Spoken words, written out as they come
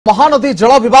महानदी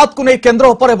जल विवाद को नहीं केंद्र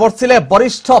उपर बर्षिले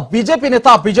वरिष्ठ बीजेपी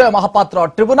नेता विजय महापात्र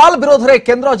ट्रिब्यूनाल विरोध में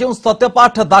केंद्र जो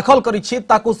सत्यपाठ दाखल करिछि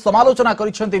ताकु समालोचना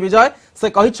करिसेंति विजय से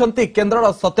कहिसेंति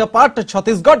केंद्रर सत्यपाठ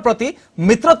छत्तीसगढ़ प्रति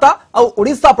मित्रता और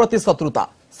ओडिशा प्रति शत्रुता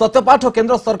सत्यपाठ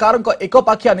केंद्र सरकार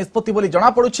एकपाखिया निष्पत्ति बोली जना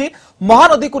पड़ुछि।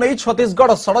 महानदी को नहीं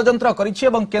छत्तीसगढ़ षड्यंत्र करिछि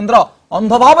एवं केंद्र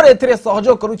अंधभाव एथिरे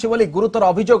सहयोग करुछि बोली गुरुतर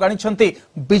अभियोग आनिछंति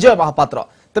विजय महापात्र।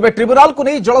 तेबे ट्रिब्यूनाल को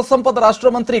नहीं जल संपद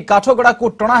राष्ट्रमंत्री काठगड़ा को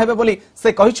टणा हेबे बोली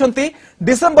से कहिसेंति।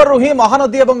 डिसेंबर रु ही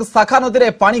महानदी एवं शाखा नदी रे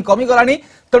पानी कमी गलानी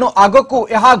तेणु आगकू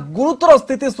यह गुरुतर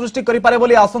स्थिति सृष्टि करिपारे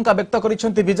बोली आशंका व्यक्त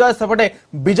करिसेंति विजय। सेपटे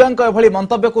विजयଙ୍କ एभली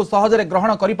मंतव्य को सहजरे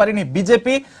ग्रहण करि पारिनी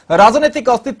बीजेपी। राजनीतिक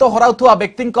अस्तित्व हराउथुवा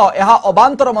व्यक्तिଙ୍କ यह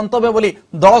अबांतर मंतव्य बोली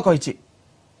दल कहिछि।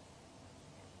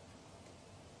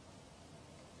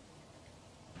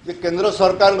 केंद्र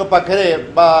सरकार को पाखरे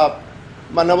बा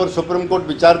मानव सुप्रीम कोर्ट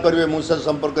विचार करेंगे मुझे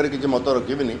संपर्क में किसी मत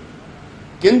रखी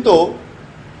किंतु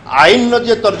आईन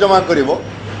जे तर्जमा कर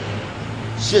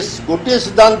गोटे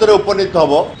सिद्धांत उपनीत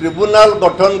हम ट्रिब्यूनाल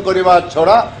गठन करने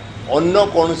छड़ा अन्य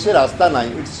कौन से रास्ता ना।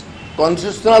 It's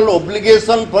constitutional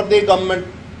obligation for the government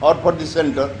और for the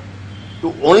centre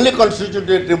to only constitute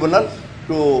A tribunal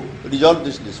to resolve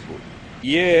this dispute.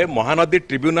 ये महानदी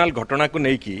ट्रिब्यूनाल घटना को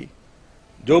लेकिन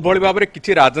जो भली भाव में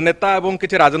किसी राजनेता एवं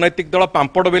किसी राजनैतिक दल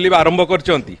पांपड़ बेलिबा आरंभ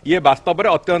करछंती ये वास्तव में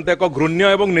अत्यंत एक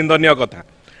घृण्य एवं निंदनीय कथा।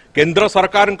 केंद्र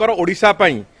सरकार ओडिशा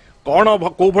पई कौन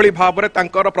को भली भाव में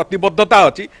तांकर प्रतिबद्धता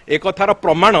अछि एक कथार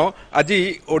प्रमाण आज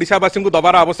ओडिशावासी को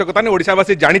दबार आवश्यकता नहीं।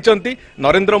 ओडिशावासी जानिचंती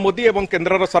नरेंद्र मोदी एवं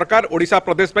केंद्र सरकार ओडिशा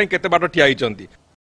प्रदेश पई केते बाट ठिया हिचंती।